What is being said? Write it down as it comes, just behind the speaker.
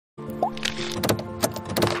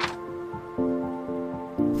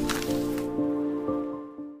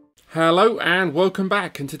Hello and welcome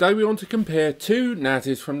back, and today we want to compare two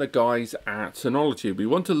NASs from the guys at Synology. We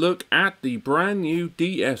want to look at the brand new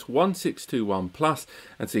DS1621 Plus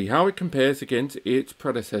and see how it compares against its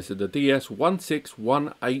predecessor, the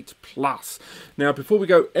DS1618 Plus. Now before we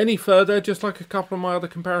go any further, just like a couple of my other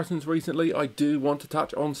comparisons recently, I do want to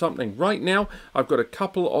touch on something. Right now I've got a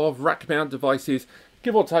couple of rack mount devices,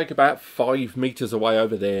 give or take about 5 meters away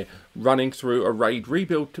over there, running through a RAID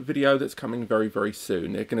rebuild video that's coming very, very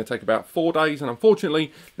soon. They're going to take about 4 days, and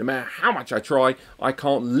unfortunately, no matter how much I try, I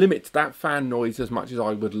can't limit that fan noise as much as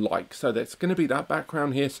I would like. So there's going to be that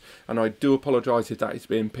background hiss, and I do apologise if that is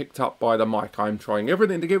being picked up by the mic. I'm trying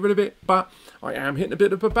everything to get rid of it, but I am hitting a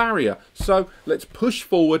bit of a barrier. So let's push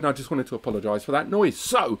forward, and I just wanted to apologise for that noise.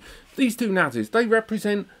 So these two NASs, they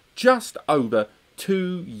represent just over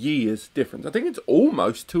 2 years difference. I think it's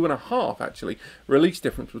almost 2.5 actually release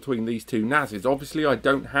difference between these two NASs. Obviously I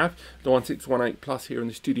don't have the 1618 Plus here in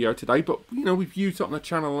the studio today, but you know, we've used it on the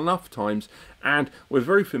channel enough times and we're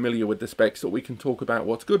very familiar with the specs that we can talk about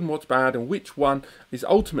what's good and what's bad and which one is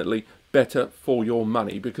ultimately better for your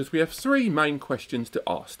money, because we have 3 main questions to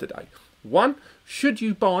ask today. 1, should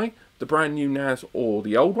you buy the brand new NAS or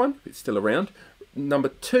the old one if it's still around? Number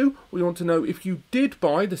 2, we want to know if you did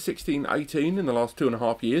buy the 1618 in the last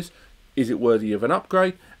 2.5 years, is it worthy of an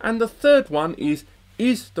upgrade? And the third one is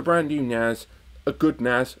the brand new NAS a good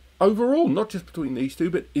NAS overall? Not just between these two,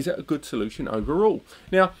 but is it a good solution overall?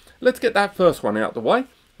 Now, let's get that first one out of the way.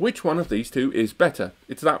 Which one of these two is better?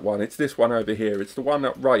 It's that one. It's this one over here. It's the one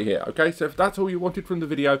up right here. Okay, so if that's all you wanted from the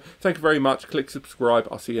video, thank you very much. Click subscribe.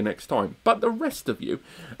 I'll see you next time. But the rest of you,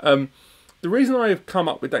 the reason I have come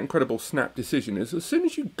up with that incredible snap decision is as soon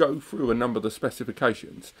as you go through a number of the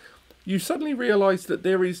specifications, you suddenly realise that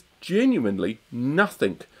there is genuinely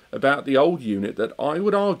nothing about the old unit that I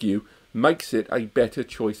would argue makes it a better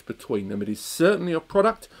choice between them. It is certainly a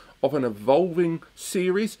product of an evolving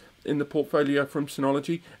series in the portfolio from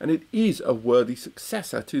Synology, and it is a worthy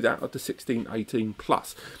successor to that of the 1618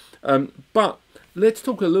 Plus. But let's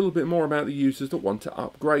talk a little bit more about the users that want to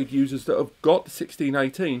upgrade, users that have got the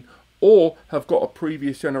 1618 or have got a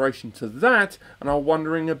previous generation to that and are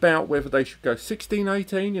wondering about whether they should go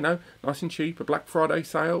 1618, you know, nice and cheap, a Black Friday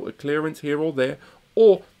sale, a clearance here or there,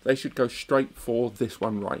 or they should go straight for this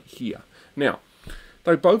one right here. Now,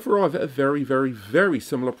 they both arrive at a very, very, very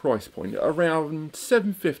similar price point, around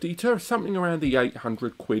 750 to something around the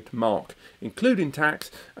 800 quid mark, including tax,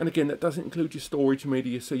 and again, that doesn't include your storage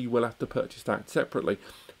media, so you will have to purchase that separately.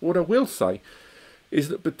 What I will say is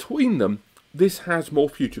that between them, this has more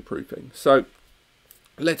future-proofing. So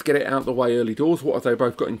let's get it out of the way early doors. What have they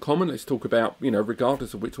both got in common? Let's talk about, you know,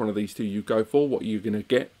 regardless of which one of these two you go for, what you're going to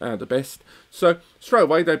get the best. So straight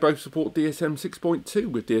away, they both support DSM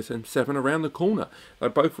 6.2 with DSM 7 around the corner. They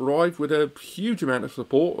both arrive with a huge amount of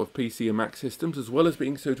support of PC and Mac systems, as well as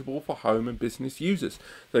being suitable for home and business users.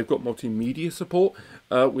 They've got multimedia support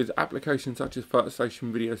with applications such as Photo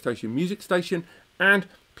Station, Video Station, Music Station, and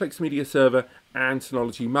Plex Media Server and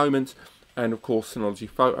Synology Moments, and of course Synology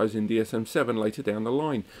Photos in DSM 7 later down the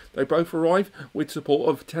line. They both arrive with support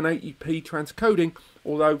of 1080p transcoding,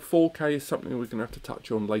 although 4K is something we're going to have to touch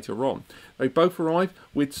on later on. They both arrive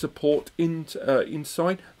with support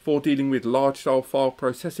inside for dealing with large-scale file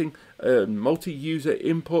processing, multi-user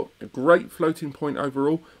input, a great floating point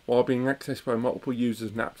overall, while being accessed by multiple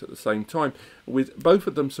users and apps at the same time, with both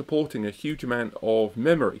of them supporting a huge amount of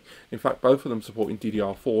memory. In fact, both of them supporting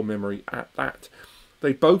DDR4 memory at that.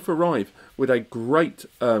 They both arrive with a great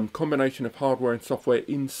combination of hardware and software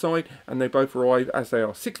inside, and they both arrive, as they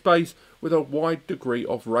are 6 bays, with a wide degree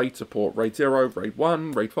of RAID support. RAID 0, RAID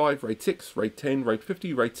 1, RAID 5, RAID 6, RAID 10, RAID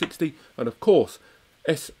 50, RAID 60, and of course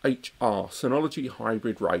SHR, Synology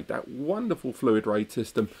Hybrid RAID, that wonderful fluid RAID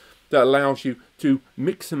system that allows you to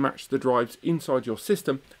mix and match the drives inside your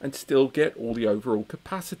system and still get all the overall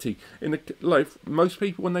capacity. Most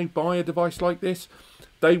people, when they buy a device like this,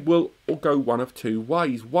 they will go one of 2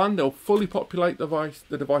 ways. One, they'll fully populate the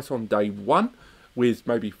device on day 1 with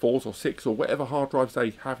maybe 4s or 6 or whatever hard drives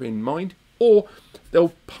they have in mind, or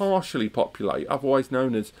they'll partially populate, otherwise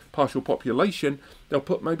known as partial population. They'll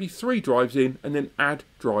put maybe 3 drives in and then add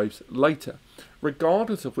drives later.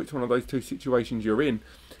 Regardless of which one of those 2 situations you're in,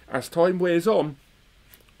 as time wears on,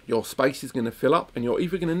 your space is going to fill up and you're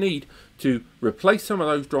either going to need to replace some of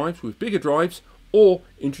those drives with bigger drives or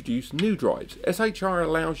introduce new drives. SHR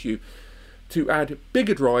allows you to add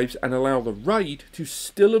bigger drives and allow the RAID to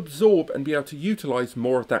still absorb and be able to utilize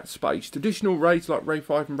more of that space. Traditional RAIDs like RAID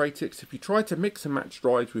 5 and RAID 6, if you try to mix and match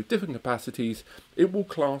drives with different capacities, it will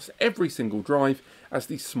class every single drive as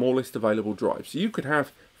the smallest available drive. So you could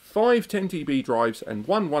have 5 10 TB drives and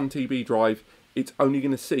one 1 TB drive. It's only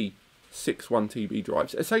going to see 6 1TB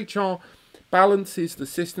drives. SHR balances the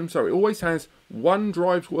system, so it always has one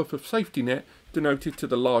drive's worth of safety net denoted to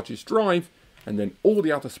the largest drive, and then all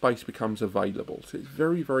the other space becomes available. So it's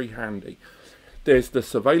very, very handy. There's the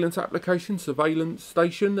surveillance application, surveillance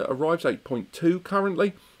station, that arrives 8.2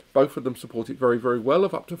 currently. Both of them support it very, very well,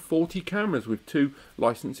 of up to 40 cameras with 2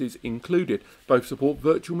 licenses included. Both support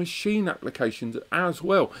virtual machine applications as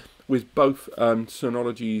well, with both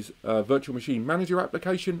Synology's virtual machine manager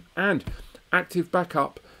application and active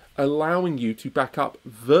backup, allowing you to back up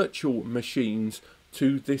virtual machines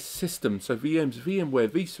to this system. So VMs, VMware,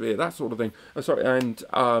 vSphere, that sort of thing. And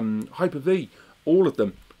Hyper-V, all of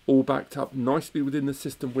them, all backed up nicely within the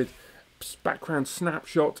system with background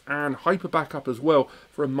snapshot and hyper backup as well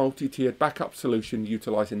for a multi-tiered backup solution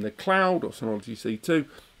utilizing the cloud or Synology C2,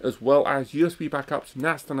 as well as USB backups,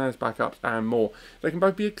 NAS to NAS backups, and more. They can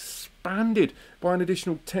both be expanded by an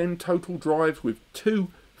additional 10 total drives with 2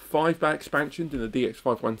 5-bay expansions in the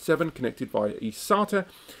DS1621 connected via eSATA,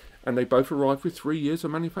 and they both arrive with 3 years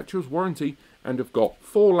of manufacturer's warranty and have got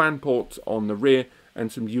 4 LAN ports on the rear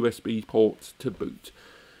and some USB ports to boot.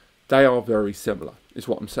 They are very similar, is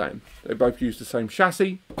what I'm saying. They both use the same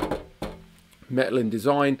chassis, metal in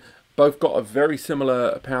design, both got a very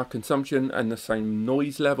similar power consumption and the same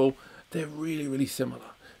noise level. They're really, really similar.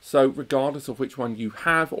 So regardless of which one you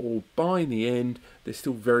have or buy in the end, they're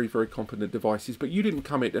still very, very competent devices. But you didn't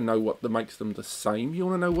come here to know what makes them the same. You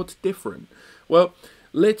want to know what's different. Well,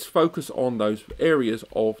 let's focus on those areas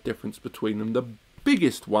of difference between them. The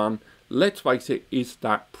biggest one, let's face it, is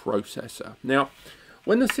that processor. Now,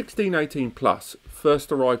 when the 1618 Plus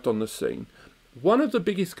first arrived on the scene, one of the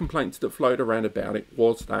biggest complaints that floated around about it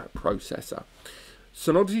was that processor.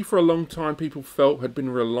 Synology for a long time people felt had been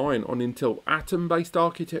reliant on Intel Atom-based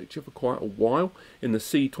architecture for quite a while in the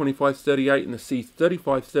C2538 and the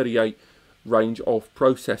C3538 range of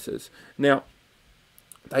processors. Now,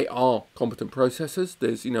 they are competent processors.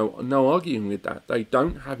 There's no arguing with that. They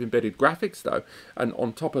don't have embedded graphics though, and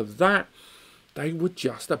on top of that, they were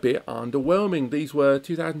just a bit underwhelming. These were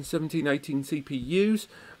 2017-18 CPUs,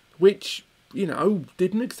 which,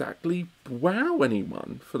 didn't exactly wow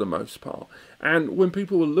anyone for the most part. And when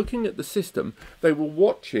people were looking at the system, they were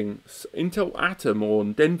watching Intel Atom or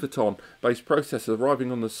Denverton-based processors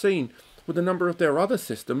arriving on the scene with a number of their other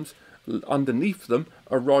systems underneath them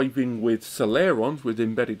arriving with Celerons with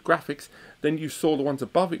embedded graphics. Then you saw the ones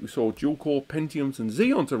above it, you saw dual-core Pentiums and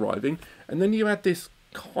Xeons arriving, and then you had this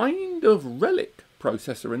kind of relic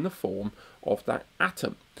processor in the form of that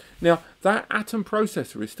Atom. Now, that Atom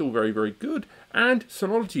processor is still very, very good, and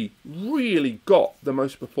Synology really got the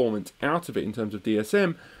most performance out of it in terms of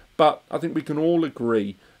DSM, but I think we can all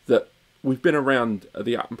agree that we've been around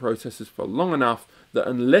the Atom processors for long enough that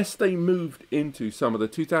unless they moved into some of the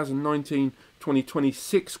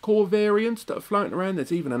 2019-2026 core variants that are floating around,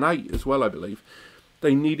 there's even an 8 as well, I believe,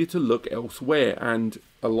 they needed to look elsewhere, and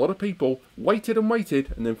a lot of people waited and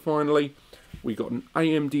waited, and then finally we got an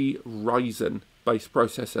AMD Ryzen based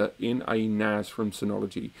processor in a NAS from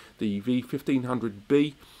Synology, the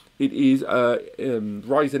V1500B. It is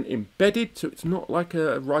Ryzen embedded, so it's not like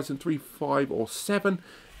a Ryzen 3, 5 or 7.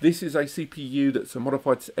 This is a CPU that's a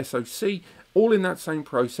modified SoC, all in that same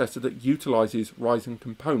processor that utilizes Ryzen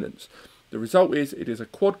components. The result is it is a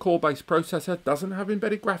quad-core based processor, doesn't have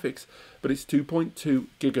embedded graphics, but it's 2.2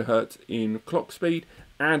 GHz in clock speed,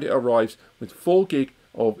 and it arrives with 4 GB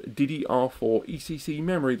of DDR4 ECC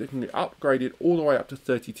memory that can be upgraded all the way up to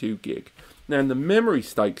 32 GB. Now in the memory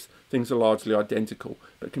stakes, things are largely identical,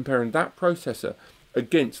 but comparing that processor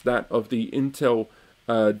against that of the Intel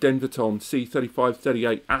Denverton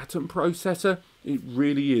C3538 Atom processor, it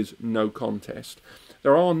really is no contest.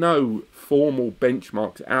 There are no formal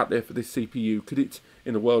benchmarks out there for this CPU because it's,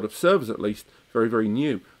 in the world of servers at least, very, very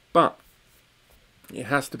new. But it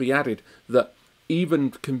has to be added that even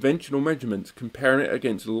conventional measurements, comparing it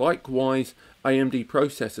against likewise AMD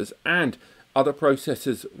processors and other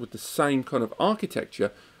processors with the same kind of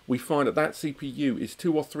architecture, we find that that CPU is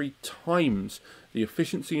 2 or 3 times the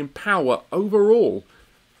efficiency and power overall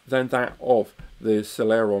than that of the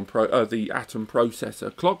the Atom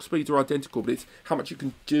processor. Clock speeds are identical, but it's how much you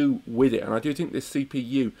can do with it. And I do think this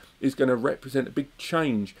CPU is going to represent a big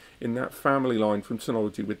change in that family line from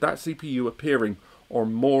Synology, with that CPU appearing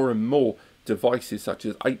on more and more devices such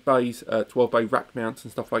as 8 bays, 12 bay rack mounts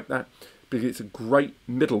and stuff like that, because it's a great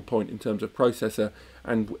middle point in terms of processor.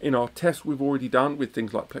 And in our tests we've already done with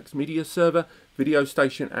things like Plex Media Server, Video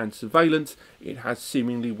Station and Surveillance, it has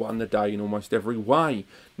seemingly won the day in almost every way.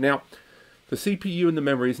 Now, the CPU and the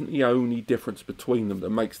memory isn't the only difference between them that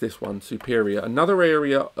makes this one superior. Another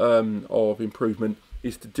area of improvement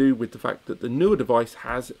is to do with the fact that the newer device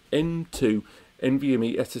has M2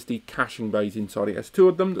 NVMe SSD caching bays inside. It has 2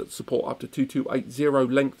 of them that support up to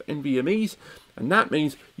 2280 length NVMe's, and that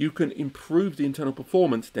means you can improve the internal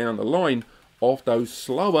performance down the line of those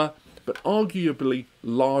slower but arguably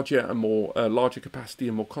larger and more larger capacity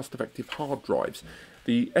and more cost-effective hard drives.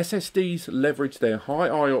 The SSDs leverage their high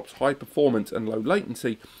IOPS, high performance and low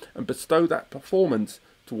latency, and bestow that performance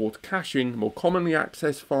towards caching more commonly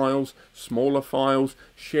accessed files, smaller files,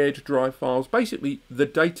 shared drive files, basically the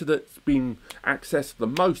data that's being accessed the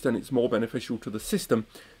most, and it's more beneficial to the system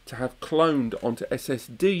to have cloned onto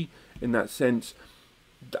SSD in that sense.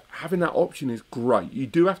 Having that option is great. You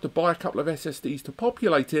do have to buy a couple of SSDs to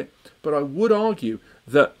populate it, but I would argue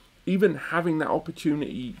that even having that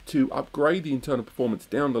opportunity to upgrade the internal performance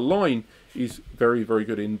down the line is very, very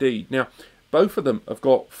good indeed. Now, both of them have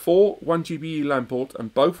got 4 1GBE LAN ports,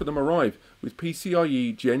 and both of them arrive with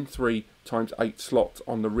PCIe Gen 3 ×8 slots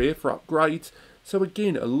on the rear for upgrades. So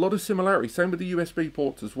again, a lot of similarity. Same with the USB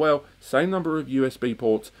ports as well. Same number of USB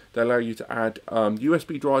ports. They allow you to add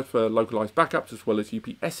USB drives for localized backups, as well as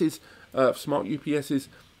UPSs, smart UPSs,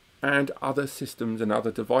 and other systems and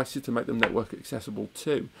other devices to make them network accessible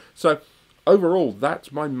too. So overall,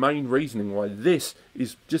 that's my main reasoning why this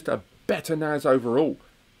is just a better NAS overall.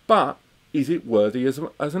 But is it worthy as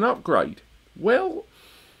an upgrade? Well,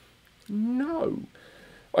 no.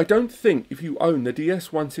 I don't think if you own the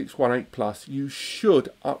DS1618 Plus, you should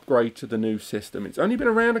upgrade to the new system. It's only been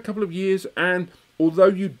around a couple of years, and although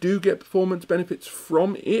you do get performance benefits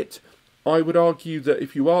from it, I would argue that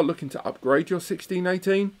if you are looking to upgrade your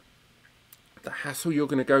 1618, the hassle you're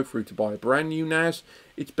going to go through to buy a brand new NAS,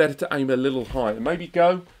 it's better to aim a little higher. Maybe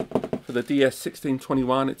go for the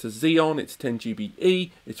DS1621. It's a Xeon, it's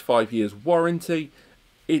 10GBE, it's 5 years warranty.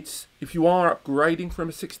 If you are upgrading from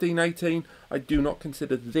a 1618, I do not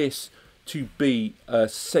consider this to be a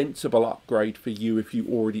sensible upgrade for you if you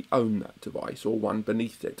already own that device or one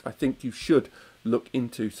beneath it. I think you should look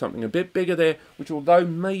into something a bit bigger there, which although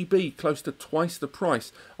may be close to twice the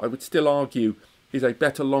price, I would still argue is a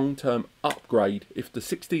better long-term upgrade if the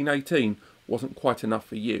 1618 wasn't quite enough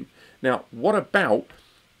for you. Now, what about,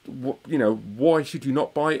 why should you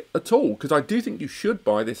not buy it at all? Because I do think you should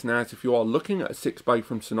buy this NAS if you are looking at a 6-bay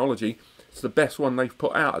from Synology. It's the best one they've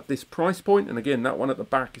put out at this price point, and again, that one at the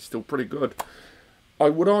back is still pretty good. I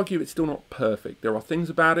would argue it's still not perfect. There are things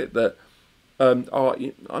about it that are,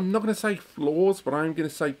 I'm not going to say flaws, but I'm going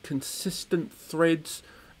to say consistent threads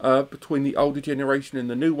between the older generation and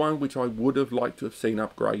the new one, which I would have liked to have seen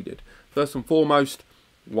upgraded. First and foremost,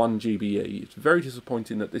 1GBE. It's very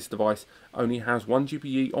disappointing that this device only has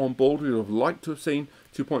 1GBE on board. We would have liked to have seen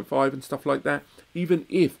 2.5 and stuff like that, even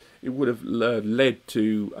if it would have led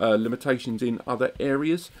to limitations in other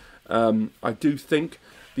areas. I do think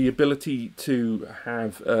the ability to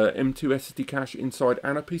have M2 SSD cache inside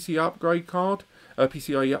and a PCIe upgrade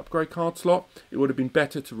card slot, it would have been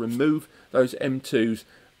better to remove those M2s,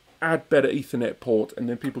 add better Ethernet port, and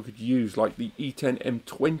then people could use like the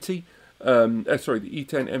E10M20 the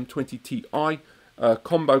E10M20 Ti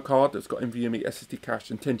combo card that's got NVMe SSD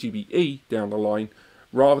cache and 10GBE down the line,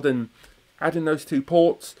 rather than adding those 2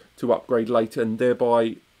 ports to upgrade later and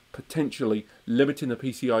thereby potentially limiting the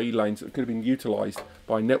PCIe lanes that could have been utilized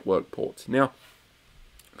by network ports. Now,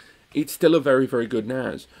 it's still a very, very good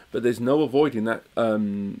NAS, but there's no avoiding that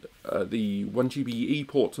the 1GBE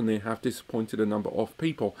ports on there have disappointed a number of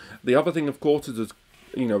people. The other thing, of course, is as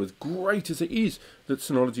great as it is that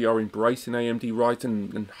Synology are embracing AMD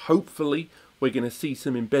Ryzen, and hopefully we're going to see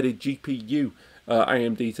some embedded GPU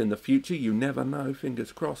AMDs in the future. You never know,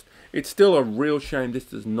 fingers crossed. It's still a real shame this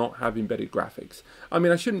does not have embedded graphics. I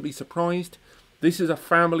mean, I shouldn't be surprised. This is a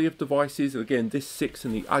family of devices. Again, this 6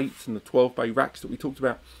 and the 8s and the 12-bay racks that we talked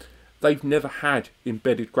about, they've never had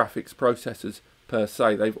embedded graphics processors per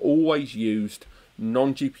se. They've always used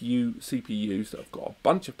non-GPU CPUs that have got a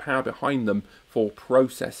bunch of power behind them for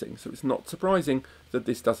processing. So it's not surprising that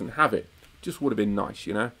this doesn't have it. Just would have been nice,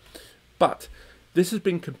 But this has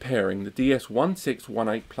been comparing the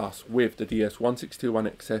DS1618 Plus with the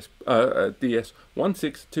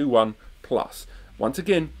DS1621 Plus. Once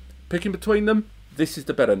again, picking between them, this is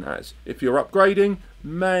the better NAS. If you're upgrading,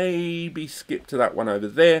 maybe skip to that one over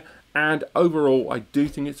there. And overall, I do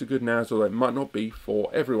think it's a good NAS, although it might not be for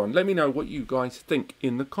everyone. Let me know what you guys think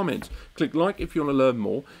in the comments. Click like if you want to learn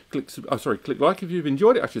more. Click like if you've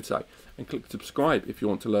enjoyed it, I should say. And click subscribe if you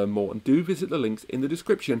want to learn more. And do visit the links in the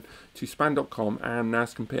description to span.com and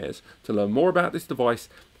NAS Compares to learn more about this device,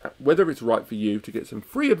 whether it's right for you, to get some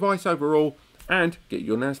free advice overall, and get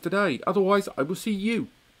your NAS today. Otherwise, I will see you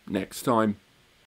next time.